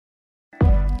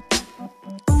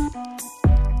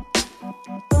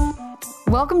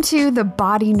Welcome to the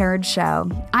Body Nerd Show.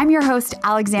 I'm your host,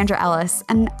 Alexandra Ellis,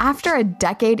 and after a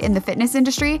decade in the fitness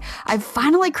industry, I've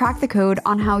finally cracked the code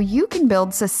on how you can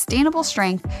build sustainable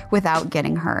strength without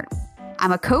getting hurt.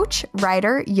 I'm a coach,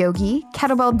 writer, yogi,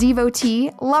 kettlebell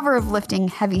devotee, lover of lifting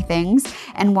heavy things,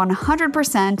 and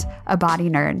 100% a body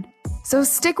nerd. So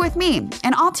stick with me,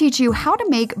 and I'll teach you how to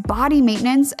make body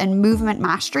maintenance and movement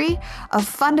mastery a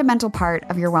fundamental part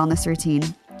of your wellness routine.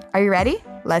 Are you ready?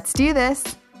 Let's do this.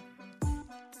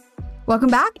 Welcome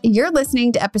back. You're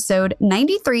listening to episode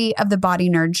 93 of the Body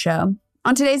Nerd Show.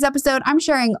 On today's episode, I'm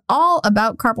sharing all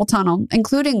about carpal tunnel,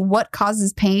 including what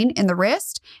causes pain in the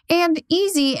wrist and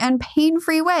easy and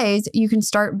pain-free ways you can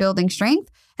start building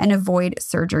strength and avoid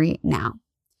surgery now.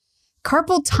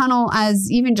 Carpal tunnel,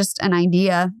 as even just an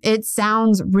idea, it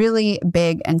sounds really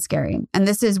big and scary. And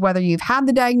this is whether you've had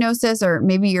the diagnosis or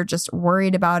maybe you're just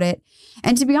worried about it.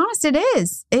 And to be honest, it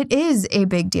is a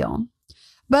big deal.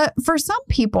 But for some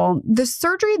people, the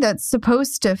surgery that's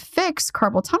supposed to fix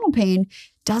carpal tunnel pain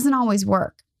doesn't always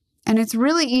work. And it's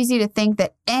really easy to think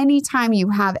that anytime you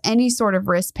have any sort of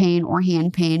wrist pain or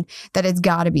hand pain, that it's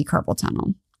got to be carpal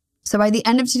tunnel. So by the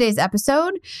end of today's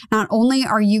episode, not only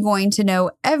are you going to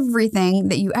know everything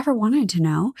that you ever wanted to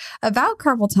know about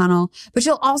carpal tunnel, but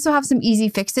you'll also have some easy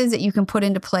fixes that you can put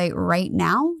into play right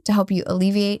now to help you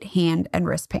alleviate hand and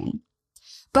wrist pain.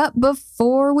 But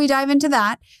before we dive into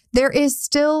that, there is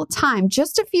still time,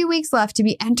 just a few weeks left to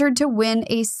be entered to win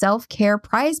a self-care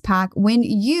prize pack when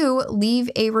you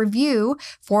leave a review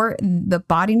for the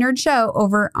Body Nerd Show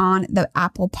over on the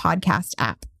Apple Podcast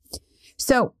app.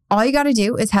 So all you got to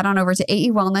do is head on over to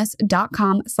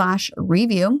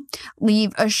aewellness.com/review.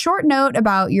 Leave a short note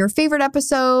about your favorite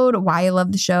episode, why you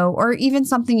love the show, or even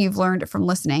something you've learned from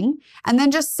listening. And then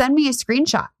just send me a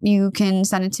screenshot. You can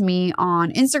send it to me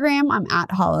on Instagram. I'm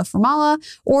at Hala Formala,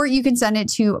 or you can send it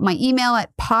to my email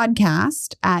at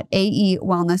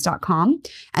podcast@aewellness.com.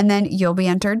 And then you'll be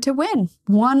entered to win.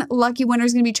 One lucky winner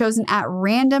is going to be chosen at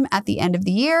random at the end of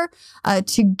the year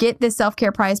to get this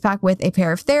self-care prize pack with a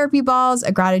pair of therapy balls,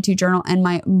 a gratitude journal, and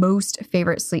my most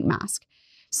favorite sleep mask.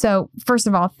 So first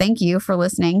of all, thank you for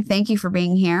listening. Thank you for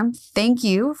being here. Thank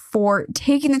you for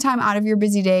taking the time out of your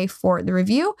busy day for the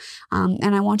review.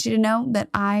 And I want you to know that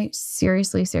I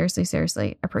seriously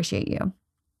appreciate you.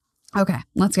 Okay,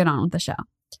 let's get on with the show.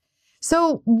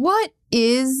 So what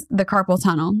is the carpal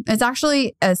tunnel? It's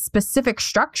actually a specific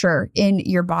structure in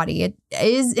your body. It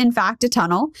is, in fact, a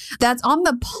tunnel that's on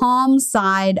the palm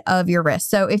side of your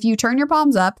wrist. So if you turn your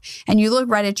palms up and you look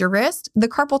right at your wrist, the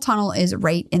carpal tunnel is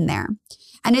right in there.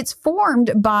 And it's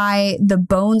formed by the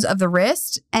bones of the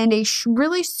wrist and a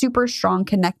really super strong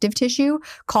connective tissue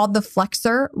called the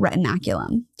flexor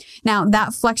retinaculum. Now,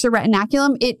 that flexor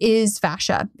retinaculum, it is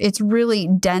fascia. It's really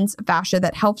dense fascia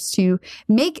that helps to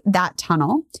make that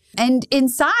tunnel. And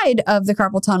inside of the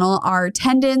carpal tunnel are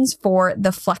tendons for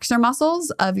the flexor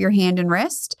muscles of your hand and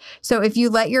wrist. So if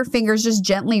you let your fingers just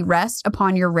gently rest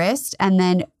upon your wrist and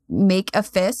then make a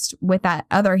fist with that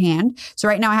other hand. So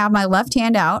right now I have my left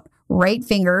hand out. Right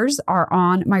fingers are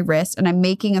on my wrist and I'm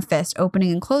making a fist,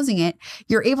 opening and closing it.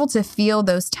 You're able to feel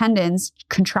those tendons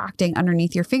contracting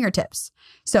underneath your fingertips.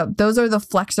 So those are the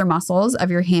flexor muscles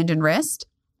of your hand and wrist.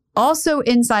 Also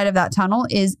inside of that tunnel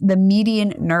is the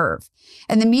median nerve.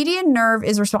 And the median nerve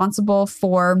is responsible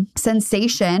for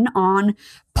sensation on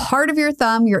part of your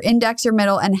thumb, your index, your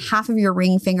middle, and half of your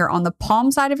ring finger on the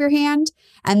palm side of your hand.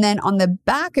 And then on the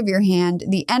back of your hand,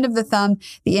 the end of the thumb,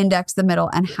 the index, the middle,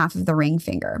 and half of the ring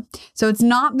finger. So it's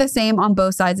not the same on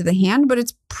both sides of the hand, but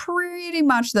it's pretty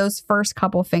much those first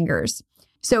couple fingers.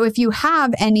 So if you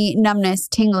have any numbness,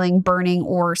 tingling, burning,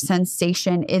 or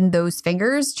sensation in those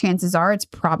fingers, chances are it's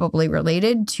probably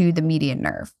related to the median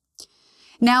nerve.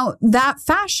 Now, that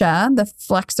fascia, the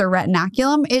flexor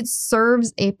retinaculum, it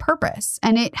serves a purpose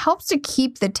and it helps to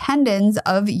keep the tendons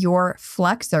of your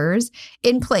flexors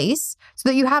in place so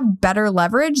that you have better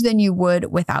leverage than you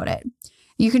would without it.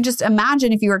 You can just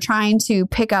imagine if you were trying to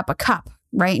pick up a cup,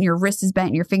 right? And your wrist is bent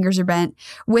and your fingers are bent.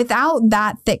 Without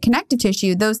that thick connective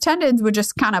tissue, those tendons would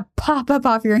just kind of pop up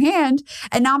off your hand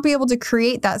and not be able to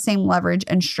create that same leverage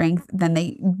and strength than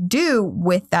they do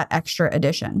with that extra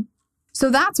addition. So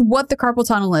that's what the carpal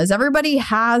tunnel is. Everybody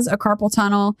has a carpal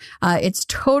tunnel. It's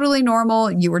totally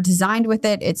normal. You were designed with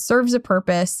it. It serves a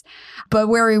purpose. But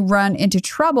where we run into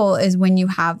trouble is when you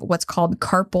have what's called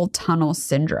carpal tunnel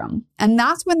syndrome. And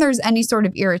that's when there's any sort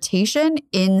of irritation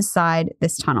inside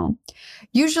this tunnel.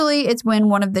 Usually it's when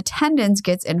one of the tendons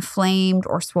gets inflamed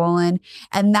or swollen,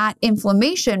 and that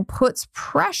inflammation puts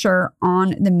pressure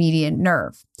on the median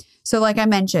nerve. So like I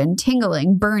mentioned,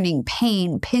 tingling, burning,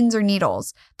 pain, pins or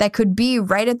needles that could be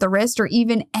right at the wrist or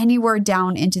even anywhere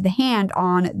down into the hand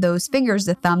on those fingers,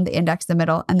 the thumb, the index, the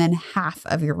middle, and then half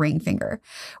of your ring finger,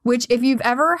 which if you've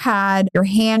ever had your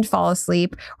hand fall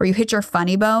asleep or you hit your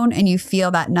funny bone and you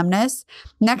feel that numbness,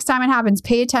 next time it happens,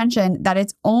 pay attention that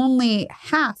it's only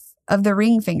half of the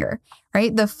ring finger,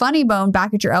 right? The funny bone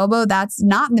back at your elbow, that's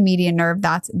not the median nerve,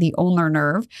 that's the ulnar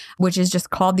nerve, which is just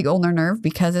called the ulnar nerve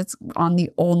because it's on the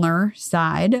ulnar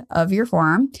side of your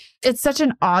forearm. It's such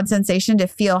an odd sensation to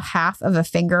feel half of a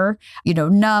finger,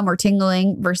 numb or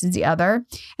tingling versus the other.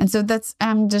 And so that's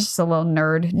just a little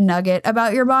nerd nugget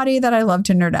about your body that I love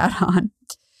to nerd out on.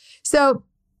 So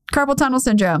carpal tunnel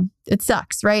syndrome, it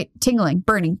sucks, right? Tingling,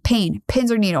 burning, pain,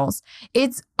 pins or needles.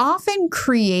 It's often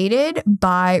created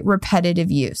by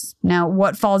repetitive use. Now,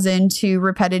 what falls into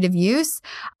repetitive use?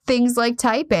 Things like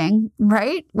typing,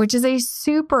 right? Which is a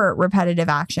super repetitive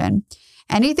action.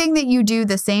 Anything that you do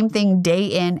the same thing day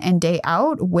in and day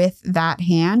out with that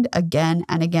hand again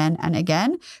and again and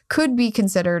again could be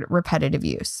considered repetitive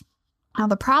use. Now,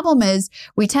 the problem is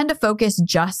we tend to focus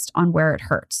just on where it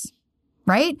hurts,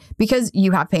 right? Because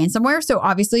you have pain somewhere. So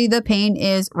obviously the pain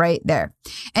is right there.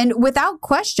 And without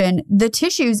question, the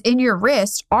tissues in your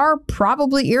wrist are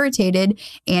probably irritated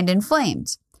and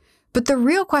inflamed. But the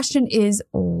real question is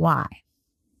why,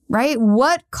 right?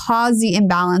 What caused the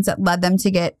imbalance that led them to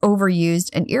get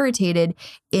overused and irritated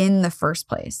in the first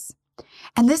place?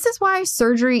 And this is why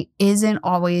surgery isn't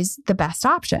always the best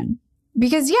option.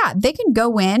 Because they can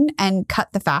go in and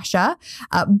cut the fascia,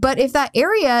 but if that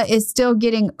area is still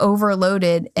getting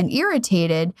overloaded and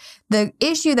irritated, the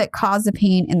issue that caused the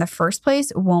pain in the first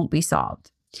place won't be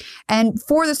solved. And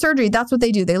for the surgery, that's what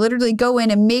they do. They literally go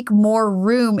in and make more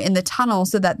room in the tunnel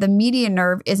so that the median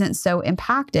nerve isn't so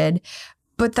impacted,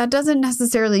 but that doesn't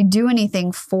necessarily do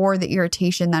anything for the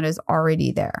irritation that is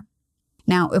already there.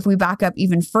 Now, if we back up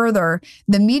even further,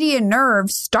 the median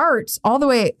nerve starts all the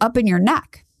way up in your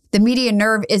neck. The median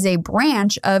nerve is a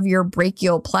branch of your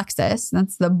brachial plexus.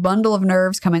 That's the bundle of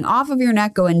nerves coming off of your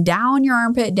neck, going down your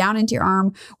armpit, down into your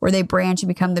arm, where they branch and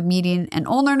become the median and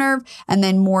ulnar nerve, and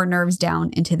then more nerves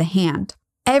down into the hand.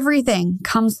 Everything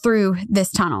comes through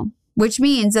this tunnel, which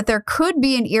means that there could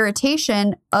be an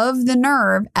irritation of the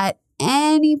nerve at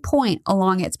any point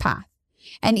along its path.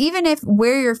 And even if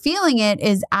where you're feeling it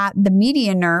is at the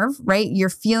median nerve, right? You're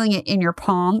feeling it in your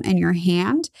palm and your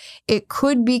hand. It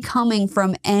could be coming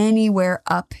from anywhere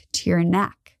up to your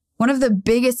neck. One of the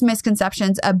biggest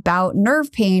misconceptions about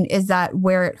nerve pain is that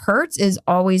where it hurts is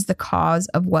always the cause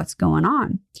of what's going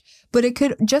on. But it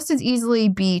could just as easily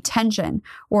be tension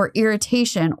or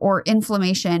irritation or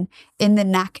inflammation in the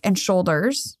neck and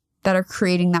shoulders that are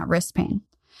creating that wrist pain.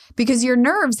 Because your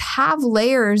nerves have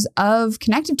layers of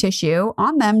connective tissue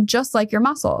on them, just like your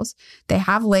muscles. They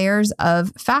have layers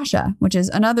of fascia, which is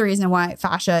another reason why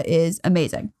fascia is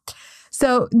amazing.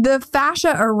 So the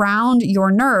fascia around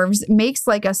your nerves makes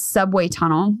like a subway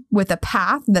tunnel with a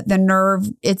path that the nerve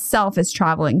itself is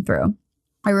traveling through.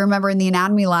 I remember in the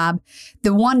anatomy lab,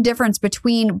 the one difference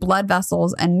between blood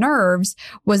vessels and nerves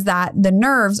was that the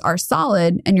nerves are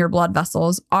solid and your blood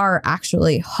vessels are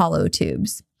actually hollow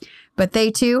tubes. But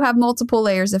they too have multiple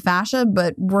layers of fascia,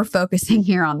 but we're focusing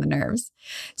here on the nerves.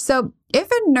 So if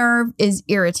a nerve is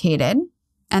irritated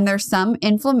and there's some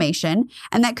inflammation,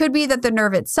 and that could be that the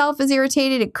nerve itself is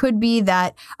irritated, it could be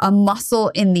that a muscle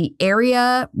in the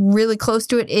area really close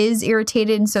to it is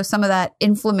irritated, and so some of that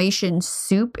inflammation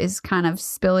soup is kind of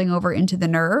spilling over into the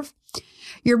nerve.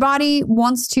 Your body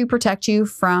wants to protect you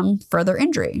from further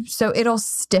injury, so it'll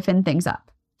stiffen things up.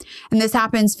 And this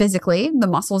happens physically. The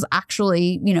muscles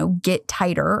actually, get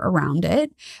tighter around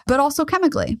it, but also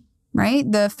chemically, right?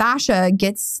 The fascia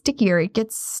gets stickier, it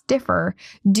gets stiffer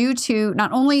due to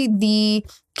not only the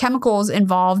chemicals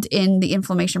involved in the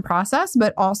inflammation process,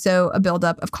 but also a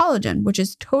buildup of collagen, which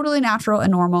is totally natural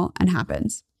and normal and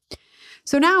happens.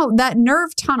 So now that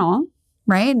nerve tunnel,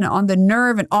 right, and on the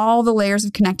nerve and all the layers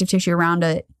of connective tissue around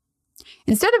it,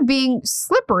 instead of being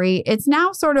slippery, it's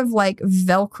now sort of like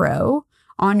Velcro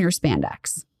on your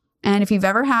spandex. And if you've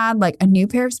ever had like a new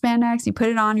pair of spandex, you put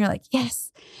it on, you're like,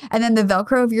 yes. And then the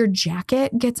Velcro of your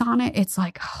jacket gets on it. It's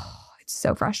like, it's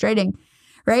so frustrating,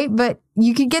 right? But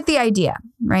you can get the idea,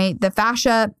 right? The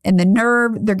fascia and the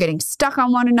nerve, they're getting stuck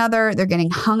on one another. They're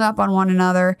getting hung up on one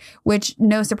another, which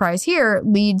no surprise here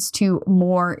leads to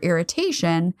more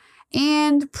irritation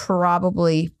and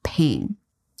probably pain.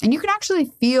 And you can actually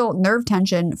feel nerve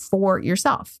tension for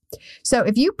yourself. So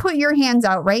if you put your hands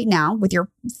out right now with your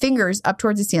fingers up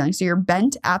towards the ceiling, so you're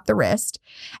bent at the wrist.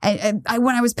 And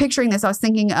when I was picturing this, I was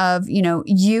thinking of,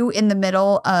 you in the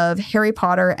middle of Harry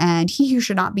Potter and He Who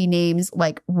Should Not Be Named's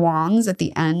like wands at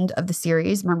the end of the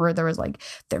series. Remember, there was like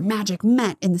their magic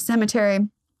met in the cemetery.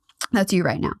 That's you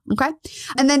right now. Okay.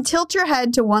 And then tilt your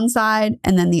head to one side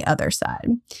and then the other side.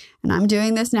 And I'm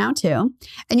doing this now too.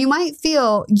 And you might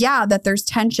feel, that there's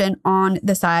tension on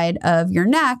the side of your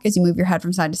neck as you move your head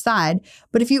from side to side.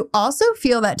 But if you also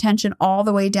feel that tension all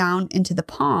the way down into the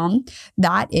palm,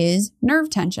 that is nerve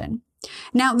tension.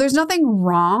 Now, there's nothing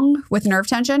wrong with nerve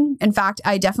tension. In fact,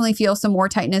 I definitely feel some more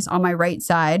tightness on my right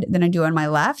side than I do on my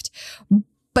left.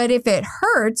 But if it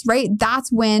hurts, right, that's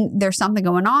when there's something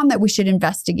going on that we should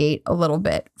investigate a little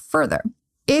bit further.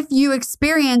 If you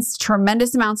experience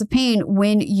tremendous amounts of pain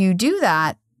when you do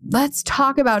that, let's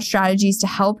talk about strategies to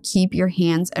help keep your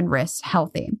hands and wrists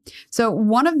healthy. So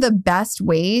one of the best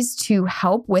ways to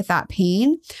help with that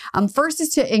pain, first is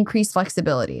to increase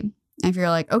flexibility. If you're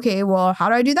like, okay, well, how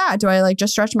do I do that? Do I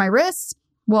just stretch my wrists?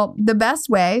 Well, the best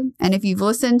way, and if you've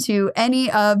listened to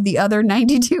any of the other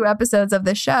 92 episodes of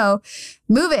the show,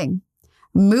 moving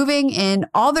in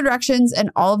all the directions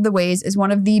and all of the ways is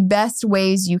one of the best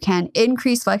ways you can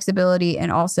increase flexibility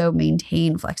and also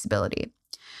maintain flexibility.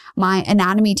 My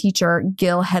anatomy teacher,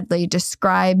 Gil Headley,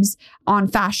 describes on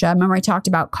fascia, remember I talked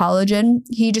about collagen?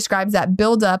 He describes that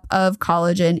buildup of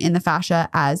collagen in the fascia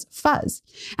as fuzz.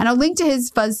 And I'll link to his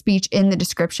fuzz speech in the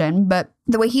description, but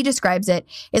the way he describes it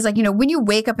is when you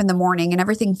wake up in the morning and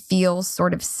everything feels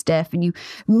sort of stiff and you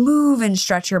move and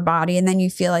stretch your body and then you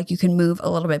feel like you can move a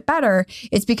little bit better,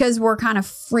 it's because we're kind of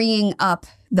freeing up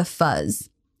the fuzz.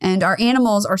 And our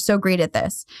animals are so great at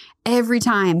this. Every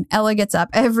time Ella gets up,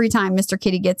 every time Mr.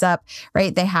 Kitty gets up,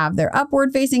 right? They have their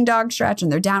upward facing dog stretch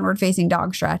and their downward facing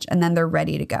dog stretch, and then they're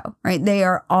ready to go, right? They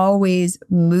are always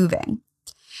moving.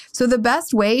 So the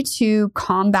best way to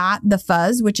combat the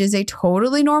fuzz, which is a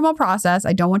totally normal process.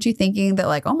 I don't want you thinking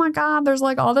that oh my God, there's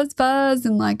all this fuzz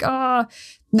and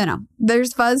no,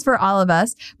 there's fuzz for all of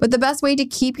us. But the best way to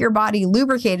keep your body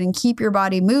lubricated and keep your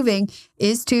body moving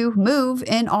is to move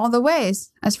in all the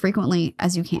ways as frequently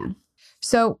as you can.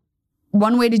 So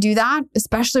one way to do that,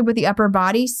 especially with the upper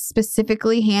body,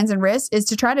 specifically hands and wrists, is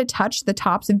to try to touch the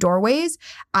tops of doorways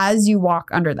as you walk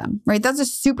under them, right? That's a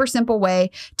super simple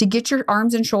way to get your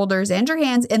arms and shoulders and your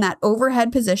hands in that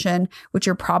overhead position, which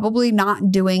you're probably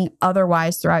not doing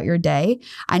otherwise throughout your day.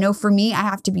 I know for me, I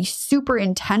have to be super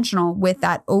intentional with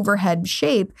that overhead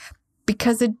shape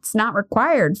because it's not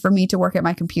required for me to work at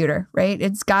my computer, right?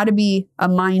 It's got to be a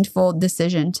mindful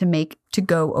decision to make to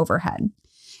go overhead.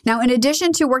 Now, in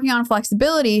addition to working on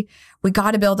flexibility, we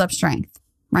got to build up strength,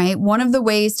 right? One of the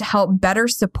ways to help better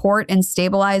support and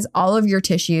stabilize all of your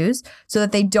tissues so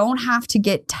that they don't have to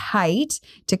get tight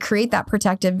to create that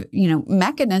protective,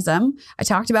 mechanism I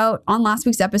talked about on last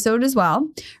week's episode as well,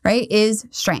 right, is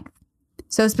strength.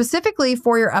 So specifically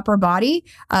for your upper body,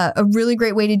 a really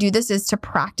great way to do this is to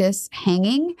practice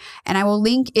hanging. And I will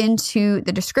link into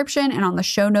the description and on the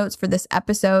show notes for this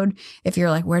episode. If you're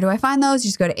like, where do I find those?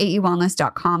 Just go to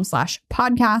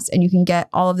aewellness.com/podcast and you can get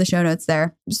all of the show notes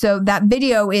there. So that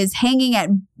video is hanging at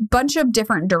a bunch of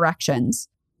different directions.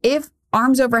 If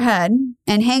arms overhead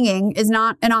and hanging is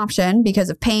not an option because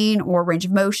of pain or range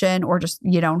of motion, or just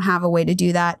you don't have a way to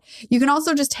do that, you can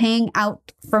also just hang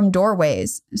out from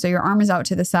doorways. So your arm is out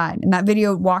to the side. And that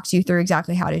video walks you through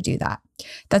exactly how to do that.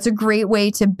 That's a great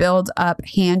way to build up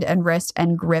hand and wrist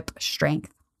and grip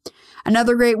strength.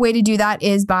 Another great way to do that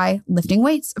is by lifting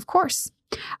weights, of course.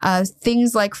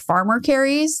 Things like farmer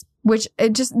carries, which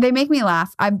they make me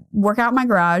laugh. I work out in my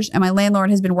garage and my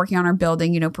landlord has been working on our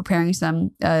building, preparing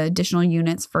some additional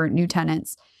units for new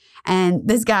tenants. And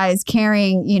this guy is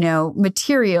carrying,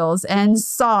 materials and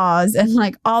saws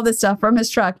and all this stuff from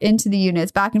his truck into the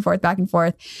units, back and forth, back and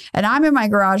forth. And I'm in my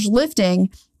garage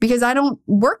lifting because I don't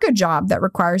work a job that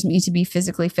requires me to be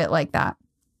physically fit like that.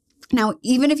 Now,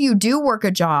 even if you do work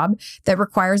a job that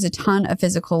requires a ton of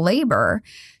physical labor,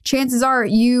 chances are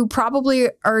you probably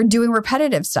are doing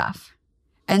repetitive stuff.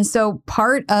 And so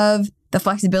part of the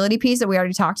flexibility piece that we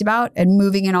already talked about and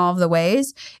moving in all of the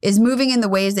ways is moving in the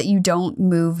ways that you don't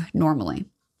move normally.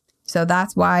 So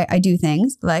that's why I do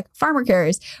things like farmer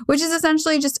carries, which is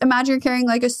essentially just imagine you're carrying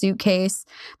a suitcase.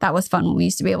 That was fun when we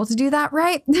used to be able to do that,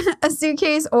 right? A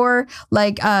suitcase or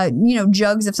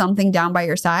jugs of something down by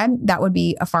your side. That would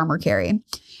be a farmer carry.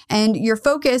 And your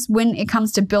focus when it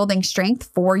comes to building strength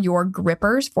for your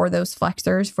grippers, for those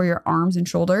flexors, for your arms and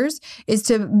shoulders, is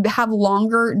to have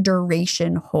longer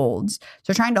duration holds.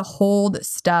 So trying to hold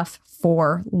stuff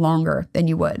for longer than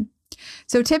you would.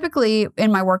 So typically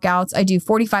in my workouts, I do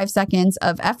 45 seconds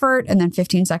of effort and then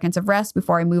 15 seconds of rest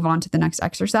before I move on to the next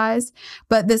exercise.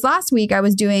 But this last week, I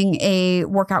was doing a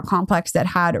workout complex that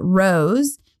had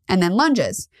rows and then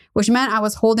lunges, which meant I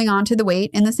was holding on to the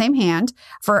weight in the same hand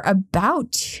for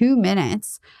about 2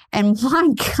 minutes. And my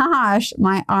gosh,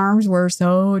 my arms were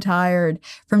so tired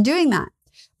from doing that.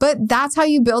 But that's how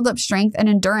you build up strength and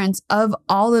endurance of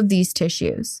all of these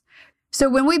tissues. So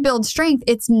when we build strength,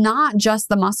 it's not just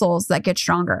the muscles that get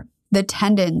stronger. The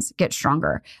tendons get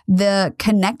stronger. The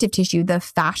connective tissue, the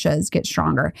fascias get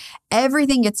stronger.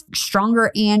 Everything gets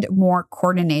stronger and more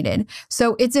coordinated.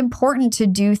 So it's important to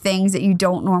do things that you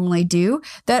don't normally do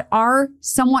that are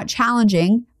somewhat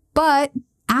challenging, but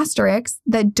asterisks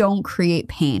that don't create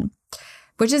pain,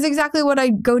 which is exactly what I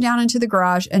go down into the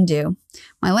garage and do.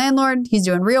 My landlord, he's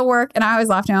doing real work. And I always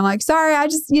laugh at him. I'm like, sorry, I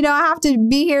just, I have to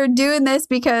be here doing this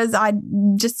because I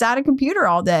just sat at a computer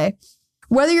all day.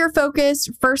 Whether you're focused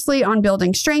firstly on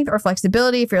building strength or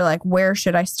flexibility, if you're like, where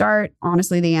should I start?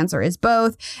 Honestly, the answer is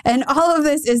both. And all of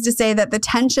this is to say that the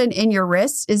tension in your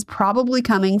wrists is probably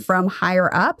coming from higher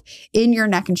up in your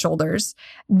neck and shoulders.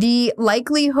 The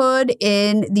likelihood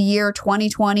in the year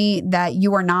 2020 that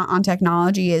you are not on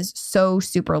technology is so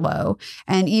super low.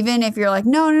 And even if you're like,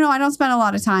 no, I don't spend a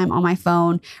lot of time on my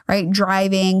phone, right?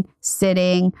 Driving,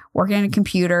 sitting, working on a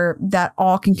computer, that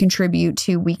all can contribute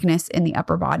to weakness in the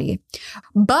upper body.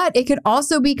 But it could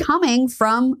also be coming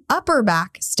from upper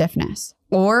back stiffness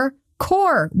or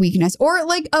core weakness or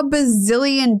like a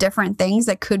bazillion different things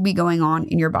that could be going on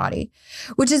in your body,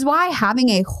 which is why having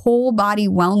a whole body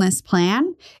wellness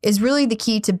plan is really the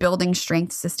key to building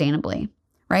strength sustainably,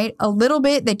 right? A little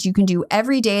bit that you can do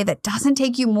every day that doesn't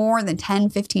take you more than 10,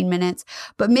 15 minutes,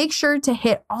 but make sure to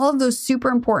hit all of those super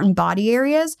important body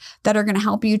areas that are going to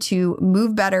help you to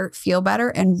move better, feel better,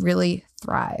 and really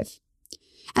thrive.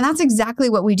 And that's exactly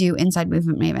what we do inside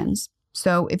Movement Mavens.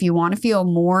 So if you want to feel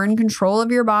more in control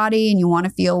of your body and you want to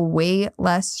feel way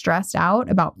less stressed out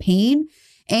about pain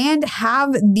and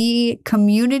have the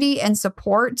community and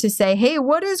support to say, hey,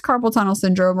 what is carpal tunnel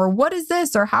syndrome? Or what is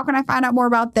this? Or how can I find out more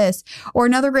about this? Or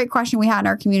another great question we had in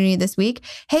our community this week.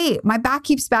 Hey, my back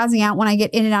keeps spazzing out when I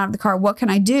get in and out of the car. What can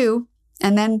I do?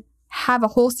 And then have a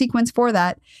whole sequence for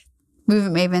that.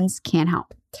 Movement Mavens can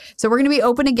help. So we're going to be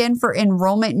open again for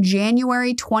enrollment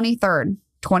January 23rd,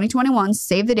 2021.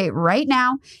 Save the date right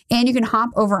now. And you can hop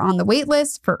over on the wait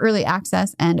list for early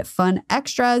access and fun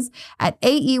extras at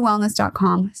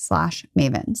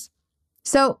aewellness.com/mavens.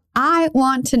 So I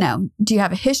want to know, do you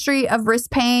have a history of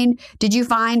wrist pain? Did you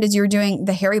find as you were doing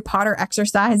the Harry Potter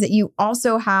exercise that you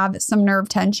also have some nerve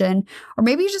tension? Or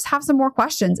maybe you just have some more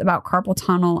questions about carpal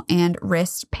tunnel and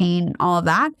wrist pain and all of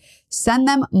that? Send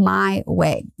them my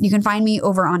way. You can find me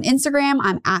over on Instagram.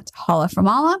 I'm at Hala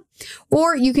Famala,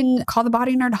 or you can call the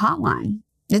Body Nerd hotline.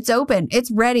 It's open. It's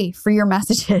ready for your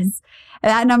messages.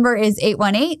 That number is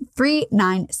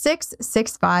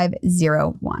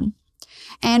 818-396-6501.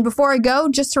 And before I go,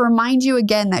 just to remind you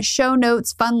again that show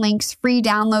notes, fun links, free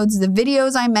downloads, the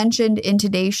videos I mentioned in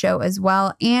today's show as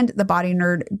well, and the Body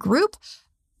Nerd group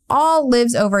all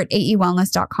lives over at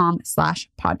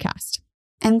aewellness.com/podcast.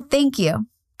 And thank you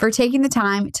for taking the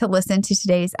time to listen to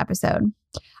today's episode.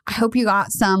 I hope you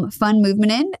got some fun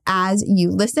movement in as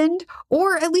you listened,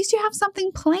 or at least you have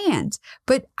something planned.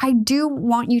 But I do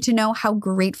want you to know how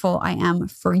grateful I am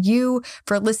for you,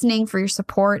 for listening, for your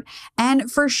support,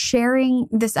 and for sharing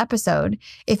this episode.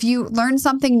 If you learned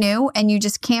something new and you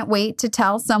just can't wait to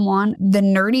tell someone the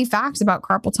nerdy facts about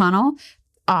carpal tunnel,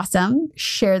 awesome.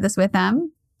 Share this with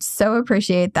them. So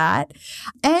appreciate that.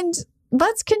 And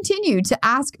let's continue to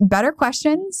ask better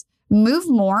questions, move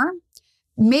more,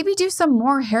 maybe do some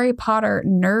more Harry Potter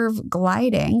nerve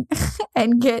gliding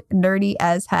and get nerdy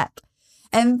as heck.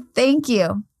 And thank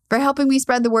you for helping me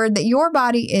spread the word that your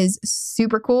body is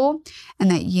super cool and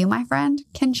that you, my friend,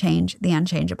 can change the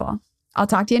unchangeable. I'll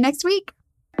talk to you next week.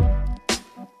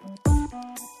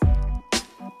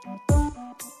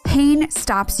 Pain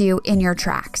stops you in your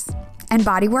tracks, and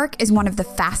bodywork is one of the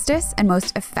fastest and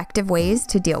most effective ways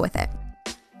to deal with it.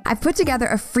 I've put together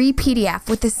a free PDF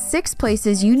with the 6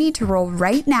 places you need to roll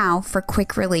right now for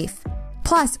quick relief.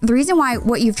 Plus, the reason why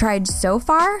what you've tried so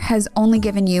far has only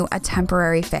given you a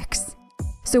temporary fix.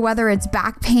 So whether it's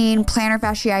back pain, plantar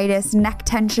fasciitis, neck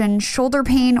tension, shoulder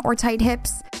pain, or tight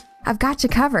hips, I've got you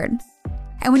covered.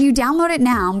 And when you download it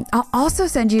now, I'll also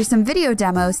send you some video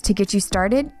demos to get you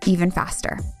started even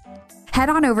faster. Head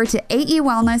on over to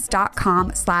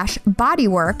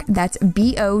aewellness.com/bodywork, that's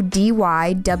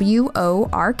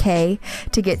BODYWORK,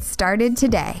 to get started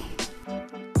today.